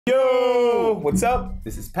Yo, what's up?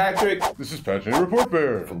 This is Patrick. This is Paginated Report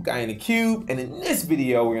Bear from Guy in the Cube, and in this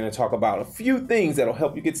video, we're going to talk about a few things that'll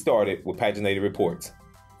help you get started with paginated reports.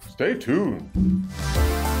 Stay tuned.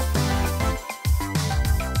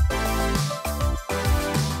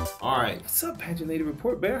 All right, what's up, Paginated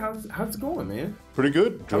Report Bear? How's it going, man? Pretty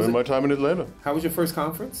good. Enjoying my time in Atlanta. How was your first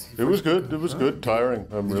conference? It was good. It was good. Tiring.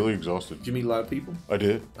 I'm really exhausted. Did you meet a lot of people? I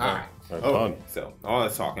did. All right. Fun. So all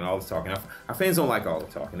this talking. Our fans don't like all the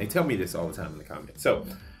talking. They tell me this all the time in the comments. So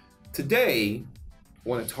today, I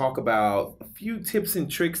want to talk about a few tips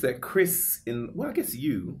and tricks that Chris, well, I guess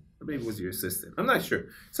you, or maybe it was your assistant. I'm not sure.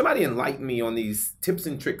 Somebody enlightened me on these tips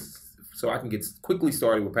and tricks so I can get quickly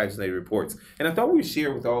started with paginated reports. And I thought we would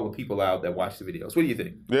share with all the people out that watch the videos. What do you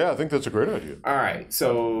think? Yeah, I think that's a great idea. All right.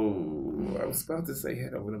 So I was about to say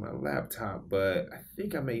head over to my laptop, but I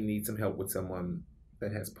think I may need some help with someone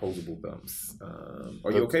that has posable thumbs.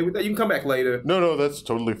 Are you okay with that? You can come back later. No, that's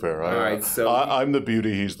totally fair. All right, so I'm the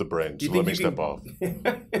beauty, he's the brain, so let me step off.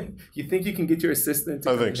 You think you can get your assistant to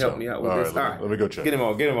help me out with this? All right, let me go check. Get him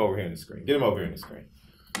over here in the screen. Get him over here in the screen.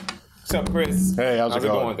 What's up, Chris? Hey, how's it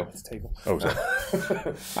going? This table. Oh, sorry.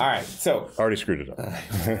 All right, so. Already screwed it up.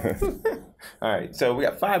 All right, so we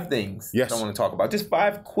got 5 things I want to talk about. Just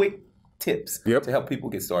 5 quick tips to help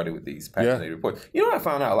people get started with these paginated reports. You know what I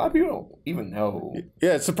found out? A lot of people don't even know.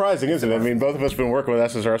 Yeah, it's surprising, isn't it? I mean, both of us have been working with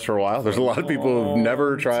SSRS for a while. There's a lot of people who've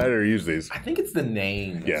never tried or used these. I think it's the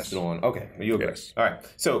name that's throwing. Okay, you agree? Yes. All right.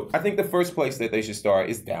 So I think the first place that they should start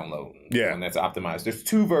is download. Yeah. And that's optimized. There's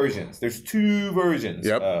 2 versions.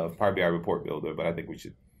 Of Power BI Report Builder, but I think we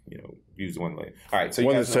should, use one later. All right. So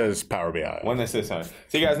one that says Power BI. One that says something.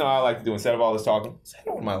 So you guys know how I like to do, instead of all this talking, set it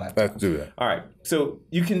on my laptop. Let's do that. All right. So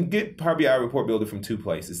you can get Power BI Report Builder from 2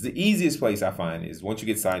 places. The easiest place I find is once you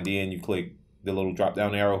get signed in, you click the little drop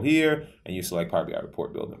down arrow here, and you select Power BI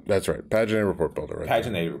Report Builder. That's right. Paginated Report Builder. Right.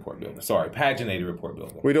 Paginated Report Builder. Sorry, Paginated Report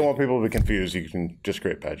Builder. We don't want people to be confused. You can just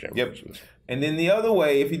create paginated reports. And then the other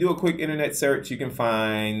way, if you do a quick internet search, you can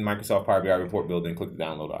find Microsoft Power BI Report Builder and click the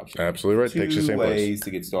download option. Absolutely right. Takes you the same place. 2 ways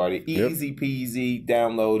to get started. Easy peasy.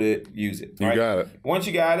 Download it. Use it. You got it. Once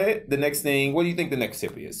you got it, the next thing, what do you think the next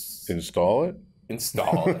tip is? Install it.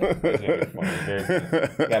 Install it.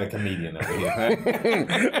 Got a comedian over here.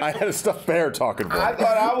 I had a stuffed bear talking for I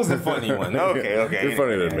thought I was the funny one. Okay. You're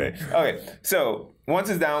funnier than me. Okay, so once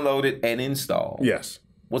it's downloaded and installed. Yes.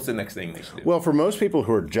 What's the next thing they should do? Well, for most people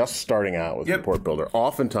who are just starting out with Report Builder,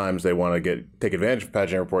 oftentimes they want to take advantage of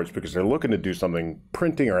paginated reports because they're looking to do something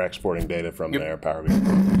printing or exporting data from their Power BI.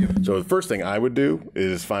 So the first thing I would do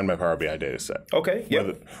is find my Power BI data set. Okay.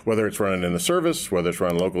 Whether it's running in the service, whether it's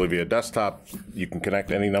run locally via desktop, you can connect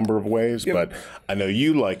any number of ways. But I know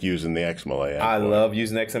you like using the XMLA endpoint. I love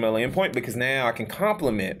using the XMLA endpoint because now I can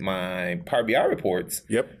complement my Power BI reports.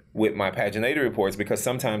 With my paginated reports, because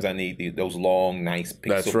sometimes I need those long, nice,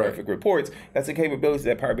 pixel-perfect reports. That's a capability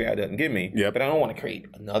that Power BI doesn't give me. But I don't want to create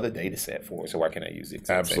another data set for it, so why can't I use it?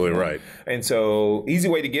 Absolutely right. And so, easy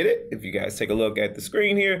way to get it, if you guys take a look at the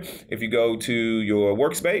screen here, if you go to your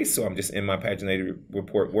workspace, so I'm just in my paginated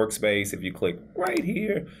report workspace, if you click right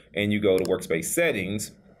here, and you go to workspace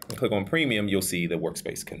settings, click on premium, you'll see the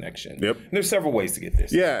workspace connection. And there's several ways to get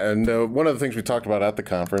this. And one of the things we talked about at the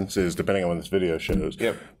conference is, depending on when this video shows,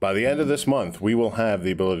 by the end of this month, we will have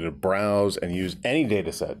the ability to browse and use any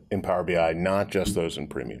data set in Power BI, not just those in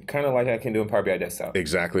premium. Kind of like I can do in Power BI Desktop.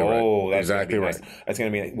 Exactly right. Oh, that's exactly right. Nice. That's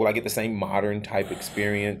going to be, will I get the same modern type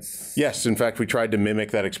experience? Yes. In fact, we tried to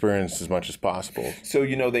mimic that experience as much as possible. So,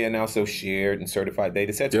 they announce those shared and certified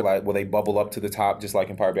data sets. Will they bubble up to the top just like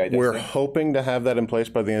in Power BI Desktop? We're hoping to have that in place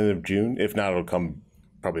by the end of June. If not, it'll come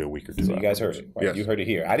probably a week or 2. So you guys heard it. Right? Yes. You heard it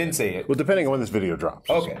here. I didn't say it. Well, depending on when this video drops.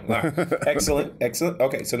 Okay. All right. Excellent.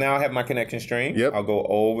 Okay, so now I have my connection string. I'll go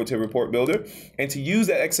over to Report Builder. And to use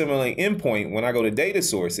that XMLA endpoint, when I go to data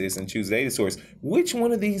sources and choose data source, which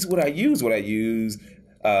one of these would I use? Would I use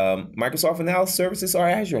Microsoft Analysis Services or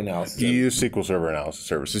Azure Analysis Services? You use SQL Server Analysis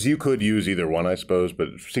Services. You could use either one, I suppose, but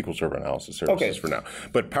SQL Server Analysis Services for now.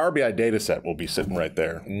 But Power BI Dataset will be sitting right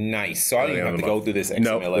there. Nice. So I don't even have to go through this XMLA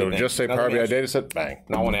No, it'll just say Power BI Dataset, bang.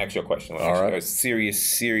 Now I want to ask you a question. A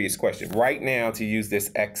serious question. Right now, to use this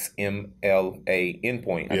XMLA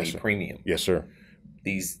endpoint, I need premium. Yes, sir.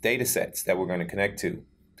 These data sets that we're going to connect to,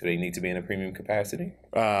 do they need to be in a premium capacity?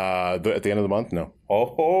 At the end of the month, no.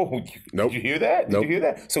 Did you hear that? Did you hear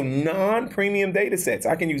that? So non-premium data sets.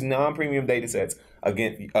 I can use non-premium data sets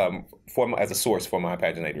again as a source for my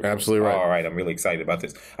paginated reports. Absolutely right. All right, I'm really excited about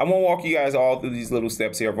this. I'm going to walk you guys all through these little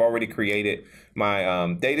steps here. I've already created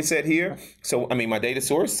my data set here. So, my data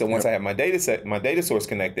source. So once I have my data source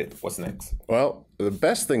connected, what's next? Well, the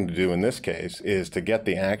best thing to do in this case is to get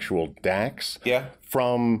the actual DAX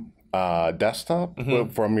from desktop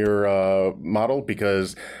from your model,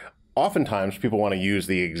 because oftentimes people want to use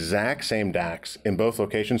the exact same DAX in both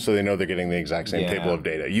locations so they know they're getting the exact same table of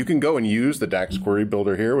data. You can go and use the DAX query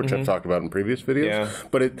builder here, which I've talked about in previous videos,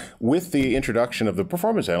 but with the introduction of the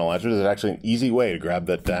performance analyzer, there's actually an easy way to grab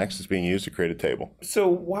that DAX that's being used to create a table. So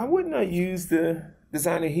why wouldn't I use the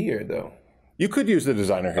designer here, though? You could use the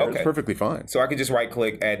designer here. It's perfectly fine. So I could just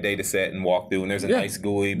right-click, add data set, and walk through, and there's a nice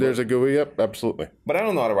GUI. There's a GUI, yep, absolutely. But I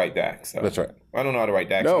don't know how to write DAX. So. That's right. I don't know how to write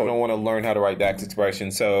DAX. I don't want to learn how to write DAX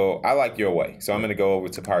expression. So I like your way. So I'm going to go over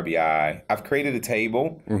to Power BI. I've created a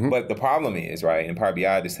table, but the problem is, right, in Power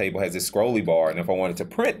BI, this table has this scrolly bar, and if I wanted to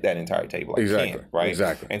print that entire table, I can't, right?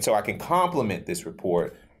 Exactly. And so I can complement this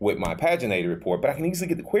report with my paginated report, but I can easily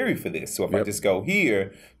get the query for this. So if I just go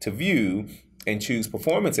here to view and choose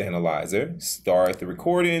Performance Analyzer, start the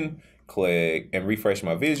recording, click and refresh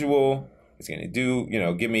my visual. It's going to do,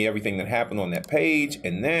 give me everything that happened on that page.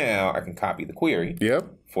 And now I can copy the query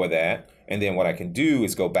for that. And then what I can do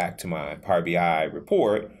is go back to my Power BI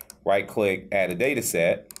report, right click, add a data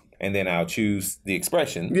set, and then I'll choose the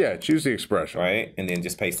expression. Yeah, choose the expression. Right? And then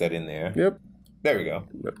just paste that in there. Yep. There we go.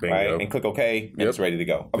 Bingo. Right? And click OK, and it's ready to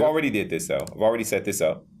go. I've already did this, though. I've already set this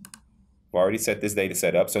up. I've already set this data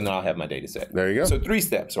set up, so now I'll have my data set. There you go. So 3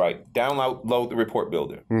 steps, right? Download the report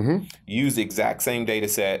builder. Use the exact same data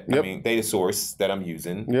set, data source that I'm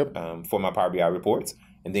using for my Power BI reports,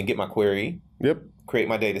 and then get my query, create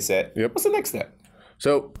my data set. What's the next step?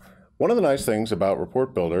 So one of the nice things about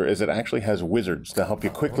Report Builder is it actually has wizards to help you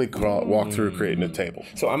quickly walk through creating a table.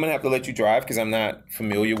 So I'm gonna have to let you drive because I'm not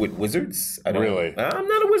familiar with wizards. Really? I'm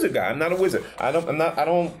not a wizard guy. I'm not a wizard. I'm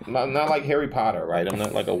not like Harry Potter, right? I'm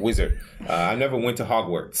not like a wizard. I never went to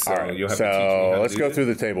Hogwarts. So you'll have to teach me how to let's go through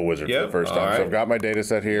the table wizard for the first time. Right. So I've got my data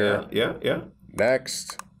set here. Yeah.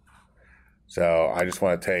 Next. So I just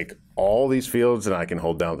want to take all these fields and I can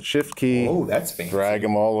hold down the shift key. Oh, that's fancy. Drag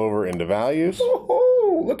them all over into values.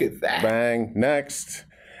 Oh, look at that. Bang. Next.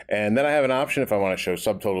 And then I have an option if I want to show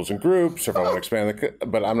subtotals and groups or if I want to expand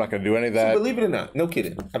but I'm not going to do any of that. So believe it or not, no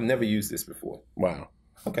kidding. I've never used this before. Wow.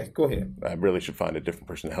 Okay, go ahead. I really should find a different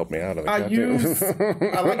person to help me out. I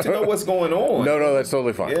like to know what's going on. No, that's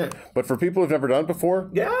totally fine. Yeah. But for people who've never done it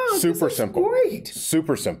before, super simple. Great.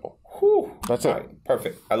 Super simple. Whew. That's it. Right,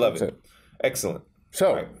 perfect. I love it. Excellent.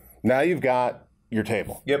 So now you've got your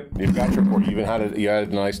table. You've got your report. You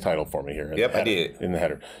added a nice title for me here. I did. In the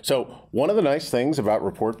header. So one of the nice things about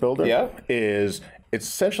Report Builder is it's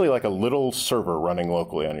essentially like a little server running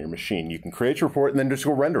locally on your machine. You can create your report and then just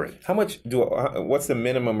go render it. How much what's the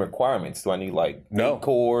minimum requirements? Do I need like 8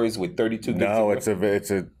 cores with 32 gigs? No, it's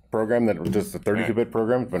a program that does the 32-bit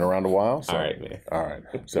program. It's been around a while. So. All right, man. All right.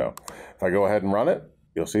 So if I go ahead and run it,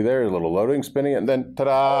 you'll see there a little loading, spinning it, and then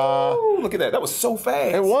ta-da! Oh, look at that. That was so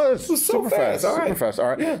fast. It was so fast. All right. Super fast. All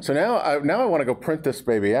right. Yeah. So now I want to go print this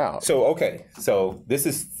baby out. So, so this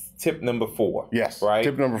is tip number 4. Yes. Right?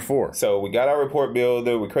 Tip number 4. So we got our report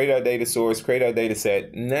builder, we created our data source, create our data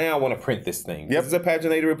set. Now I want to print this thing. This is a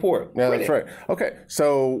paginated report. Yeah, that's right. Okay.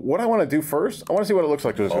 So what I want to do first, I want to see what it looks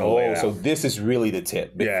like. So this is really the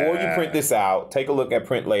tip. Before you print this out, take a look at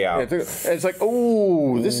print layout. It's like,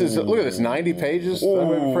 this is, look at this, 90 pages that I'm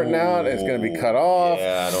going to be printing out. It's going to be cut off.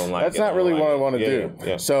 Yeah, I don't like That's not really what I want to do.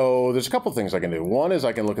 Yeah. So there's a couple things I can do. One is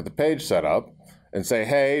I can look at the page setup and say,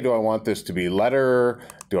 hey, do I want this to be letter?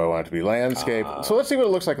 Do I want it to be landscape? So let's see what it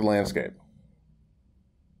looks like in landscape.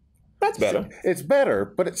 That's better. It's better,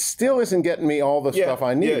 but it still isn't getting me all the stuff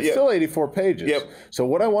I need. It's still 84 pages. So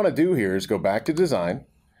what I want to do here is go back to design,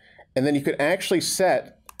 and then you could actually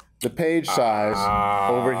set the page size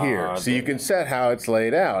over here. So you can set how it's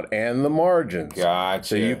laid out and the margins. Gotcha.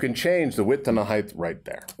 So you can change the width and the height right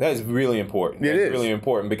there. That is really important. It is really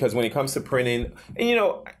important because when it comes to printing, and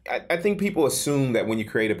I think people assume that when you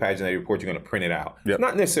create a paginated report, you're going to print it out.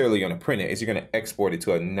 Not necessarily going to print it. It's you're going to export it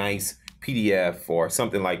to a nice PDF or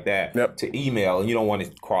something like that to email, and you don't want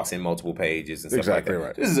to cross in multiple pages and stuff like that.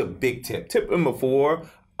 Right. This is a big tip. Tip number 4.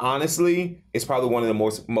 Honestly, it's probably one of the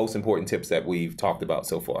most important tips that we've talked about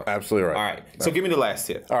so far. Absolutely right. All right. So give me the last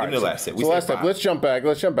tip. Give me the last tip. So last tip. Let's jump back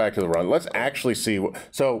to the run. Let's actually see.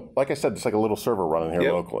 So like I said, it's like a little server running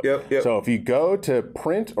here locally. So if you go to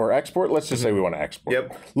print or export, let's just say we want to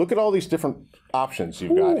export. Look at all these different options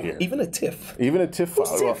you've got here. Even a TIFF. Even a TIFF file.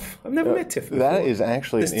 What's TIFF? I've never met TIFF before. That is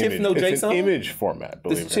actually an image. It's an image format.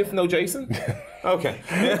 Does TIFF know JSON? Okay.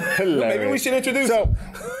 Maybe we should introduce it.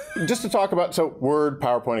 Just to talk about, Word,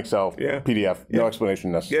 PowerPoint, Excel, PDF, no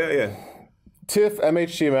explanation necessary. TIFF,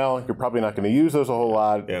 MHTML, you're probably not going to use those a whole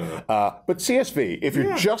lot. Yeah. But CSV, if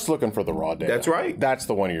you're just looking for the raw data, that's right. That's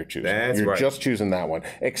the one you're choosing. That's you're right. just choosing that one.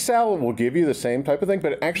 Excel will give you the same type of thing,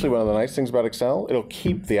 but actually one of the nice things about Excel, it'll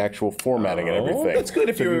keep the actual formatting and everything. That's good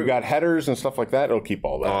if you've got headers and stuff like that, it'll keep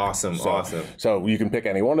all that. Awesome, awesome. So you can pick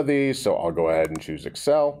any one of these. So I'll go ahead and choose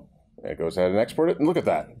Excel. It goes ahead and export it, and look at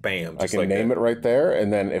that. Bam. I can name it right there,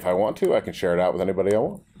 and then if I want to, I can share it out with anybody I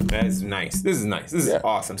want. That's nice. This is nice. This is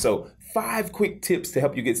awesome. So 5 quick tips to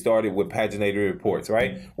help you get started with paginated reports,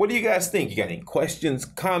 right? What do you guys think? You got any questions,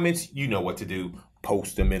 comments? You know what to do.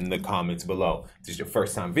 Post them in the comments below. If this is your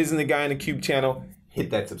first time visiting the Guy in the Cube channel, hit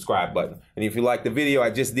that subscribe button. And if you like the video I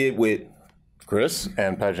just did with Chris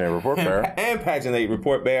and Paginated Report Bear. And Paginated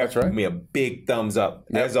Report Bear, that's right. Give me a big thumbs up,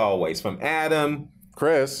 as always, from Adam,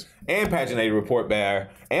 Chris, and Paginated Report Bear,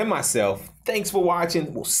 and myself. Thanks for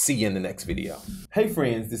watching. We'll see you in the next video. Hey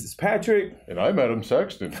friends, this is Patrick. And I'm Adam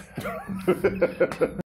Sexton.